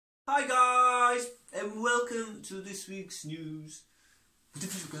Hi guys, and welcome to this week's news.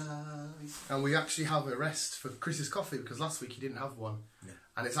 Guys. And we actually have a rest for Chris's coffee because last week he didn't have one. Yeah.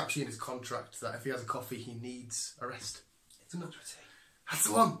 And it's actually in his contract that if he has a coffee he needs a rest. It's not pretty. That's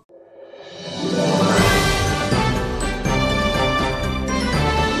the one.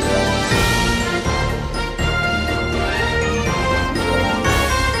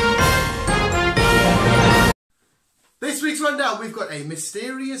 This week's rundown, we've got a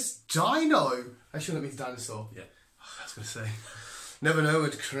mysterious dino. Actually, that means dinosaur. Yeah. I was going to say. Never know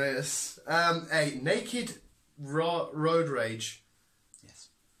with Chris. A naked road rage. Yes.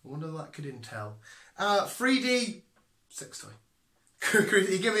 I wonder what that could entail. 3D sex toy. Chris,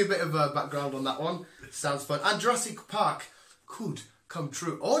 you give me a bit of a background on that one. Sounds fun. And Jurassic Park could come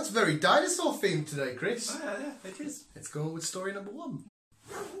true. Oh, it's very dinosaur themed today, Chris. Oh, yeah, it is. Let's go on with story number 1.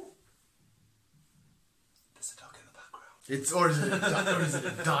 There's a dog in the background. It's or is it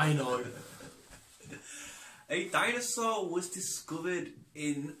a dino? A dinosaur was discovered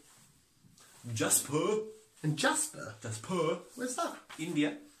in Jasper. And Jasper? Jasper. Where's that?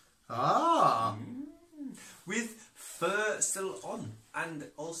 India. Ah. With fur still on and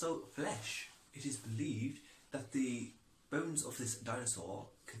also flesh. It is believed that the bones of this dinosaur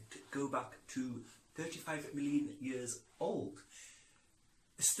could go back to 35 million years old.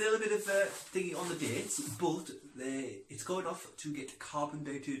 Still a bit of a thingy on the dates, but it's going off to get carbon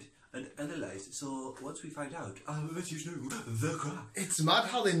dated and analysed. So once we find out, I'll let you know the crack. It's mad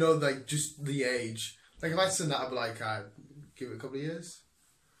how they know like just the age. Like if I send that, I'd be like, give it a couple of years.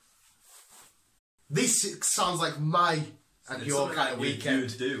 This sounds like my and your kind of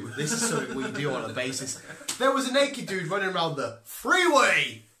weekend. This is something we do on a basis. There was a naked dude running around the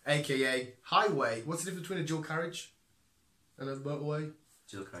freeway, aka highway. What's the difference between a dual carriage and a motorway?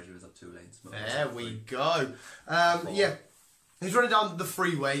 Dual carriage was up 2 lanes. There we go. Yeah, he's running down the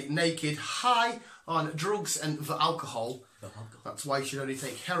freeway naked, high on drugs and the alcohol. That's why you should only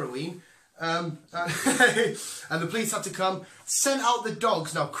take heroin. And the police had to come, sent out the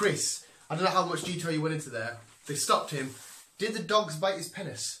dogs. Now, Chris, I don't know how much detail you went into there. They stopped him. Did the dogs bite his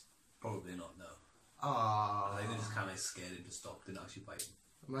penis? Probably not, no. Ah. I think they just kind of scared him to stop, didn't actually bite him.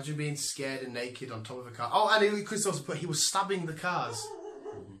 Imagine being scared and naked on top of a car. Oh, and Chris also put he was stabbing the cars.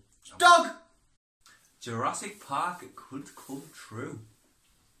 Dog! Jurassic Park could come true.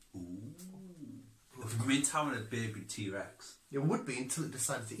 Ooh. If we're in town with a baby T-Rex. It would be until it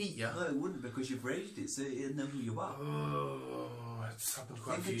decided to eat you. No, it wouldn't because you've raised it, so it'll know who you are. Oh, it's happened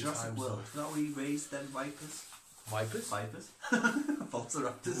quite a few Jurassic times. World. Is that where you raised them vipers? Vipers? Vipers?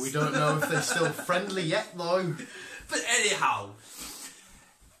 Velociraptors. We don't know if they're still friendly yet, though. But anyhow,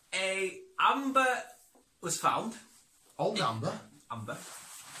 a amber was found. Old amber? Amber.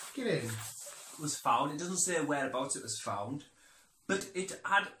 Get in. Was found. It doesn't say whereabouts it was found. But it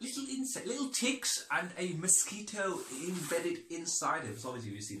had little ticks and a mosquito embedded inside it. So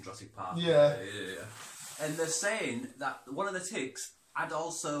obviously you've seen Jurassic Park. Yeah. And they're saying that one of the ticks and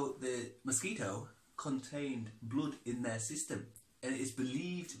also the mosquito contained blood in their system. And it is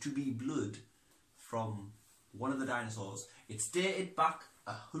believed to be blood from one of the dinosaurs. It's dated back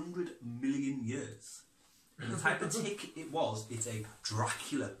 100 million years. And the type of tick it's a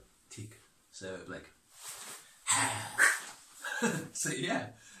Dracula tick. So like... So yeah,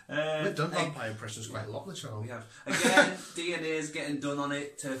 we've done vampire impressions quite a lot on the channel. We have. Again, DNA is getting done on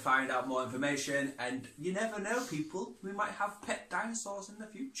it to find out more information, and you never know, people. We might have pet dinosaurs in the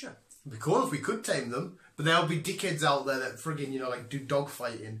future. It'd be cool if we could tame them, but there'll be dickheads out there that friggin', like do dog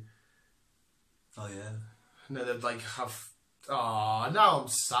fighting. Oh yeah. And then they'd like have. Ah, now I'm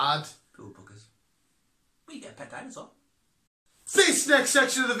sad. Cool buggers. We get a pet dinosaur. This next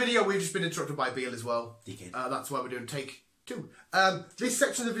section of the video, we've just been interrupted by Beale as well. Dickhead. That's why we're doing take 2. This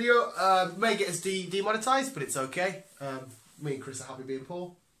section of the video may get us demonetized, but it's okay. Me and Chris are happy being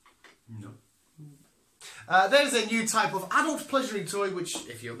poor. No. There's a new type of adult pleasuring toy, which,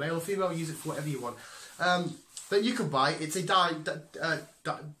 if you're male or female, use it for whatever you want. That you can buy. It's a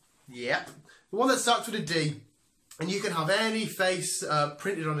yep. The one that starts with a D. And you can have any face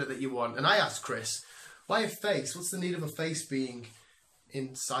printed on it that you want. And I asked Chris, why a face? What's the need of a face being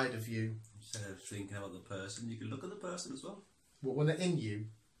inside of you? Instead of thinking about the person, you can look at the person as well. What, when they're in you?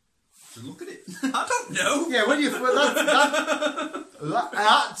 Just look at it. I don't know. Yeah, when you...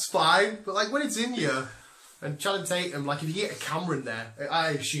 that's fine. But like when it's in you... And Channing Tatum, like if you get a camera in there...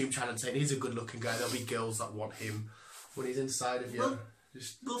 I assume Channing Tatum, he's a good looking guy. There'll be girls that want him when he's inside of you. Well,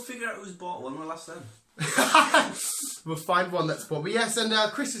 we'll figure out who's bought one when last time. We'll find one that's bought. But yes, and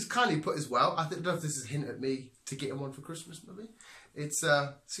Chris has kindly put as well. I don't know if this is a hint at me to get him one for Christmas, maybe. It's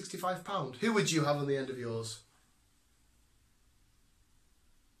 £65. Who would you have on the end of yours?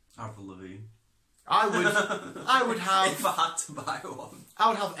 Avril Lavigne. I would have. If I had to buy one. I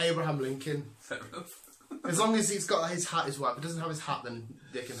would have Abraham Lincoln. Fair enough. As long as he's got his hat as well. If he doesn't have his hat, then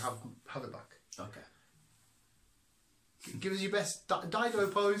they can have it back. Okay. Give us your best Dido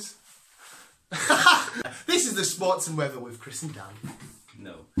pose. This is the sports and weather with Chris and Dan.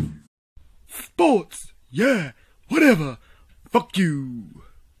 No. Sports, yeah, whatever. Fuck you.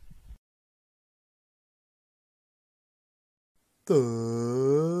 The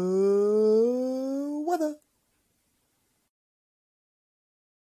weather.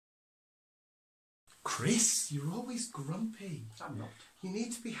 Chris, you're always grumpy. I'm not. You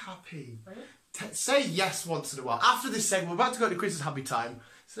need to be happy. Say yes once in a while. After this segment, we're about to go to Chris's happy time.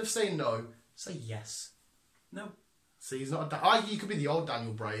 Instead of saying no, say yes. No. See, he's not you could be the old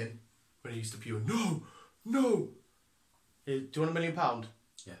Daniel Bryan when he used to pew. No, no. Do you want £1 million?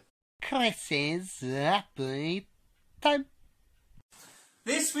 Yeah. Chris's happy time.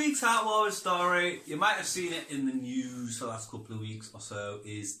 This week's Heartwarming story, you might have seen it in the news for the last couple of weeks or so,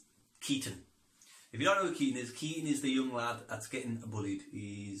 is Keaton. If you don't know who Keaton is the young lad that's getting bullied.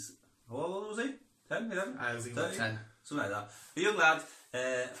 He's, how old was he? 10, 11? I was thinking about 10. Something like that. A young lad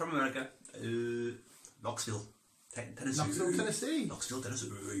from America, Knoxville, Tennessee. Knoxville, Tennessee. Knoxville,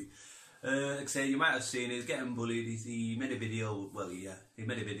 Tennessee. Like I say, you might have seen he's getting bullied. He made a video, he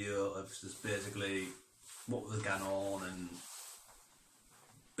made a video of just basically what was going on, and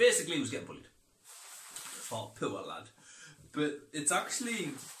basically he was getting bullied. Oh, poor lad. But it's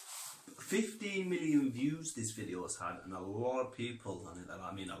actually 15 million views this video has had, and a lot of people,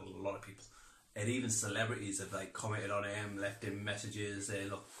 I mean a lot of people, and even celebrities have like commented on him, left him messages saying,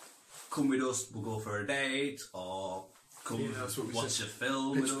 look, come with us, we'll go for a date, or come watch a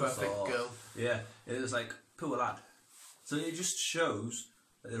film Pitch with us. Perfect girl. Yeah, it was like, poor lad. So it just shows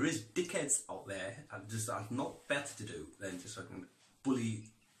that there is dickheads out there and just have not better to do than just fucking bully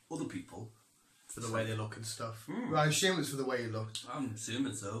other people. For the way they look and stuff. Well, I assume it's for the way he looked. I'm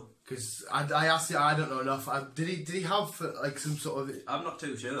assuming so. Because I asked you, I don't know enough. Did he have like some sort of I'm not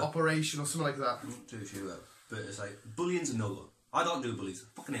too sure. operation or something like that? I'm not too sure. But it's like, bullying's a no-go. I don't do bullies. I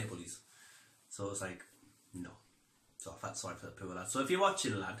fucking hate bullies. So it's like, no. So I felt sorry for that poor lad. So if you're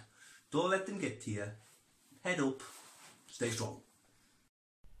watching, lad, don't let them get to you. Head up. Stay strong.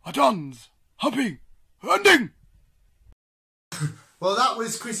 Adons, humping, ending. Well, that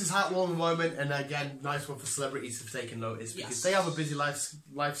was Chris's heartwarming moment, and again, nice one for celebrities to have taken notice, because they have a busy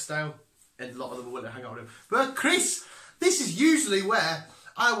lifestyle, and a lot of them want to hang out with him. But Chris, this is usually where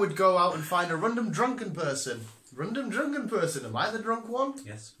I would go out and find a random drunken person. Random drunken person. Am I the drunk one?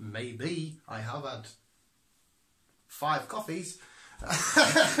 Yes. Maybe. I have had 5 coffees.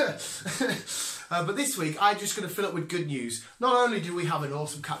 But this week, I'm just going to fill it with good news. Not only do we have an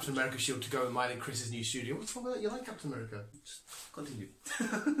awesome Captain America shield to go in mine in Chris's new studio. What's wrong with that? You like Captain America? Just continue.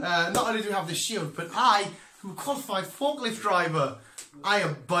 Not only do we have this shield, but I, who am a qualified forklift driver, I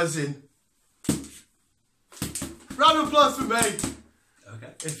am buzzing. Round of applause for me.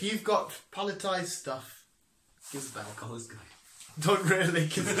 Okay. If you've got palletized stuff, give us that. Alcoholist guy. Don't really,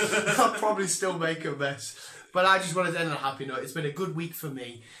 because I'll probably still make a mess. But I just wanted to end on a happy note. It's been a good week for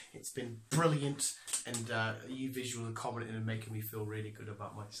me. It's been brilliant. And you visually commenting and making me feel really good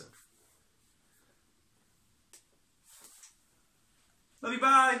about myself. Love you,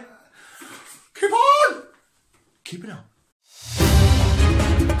 bye. Keep on! Keep it up.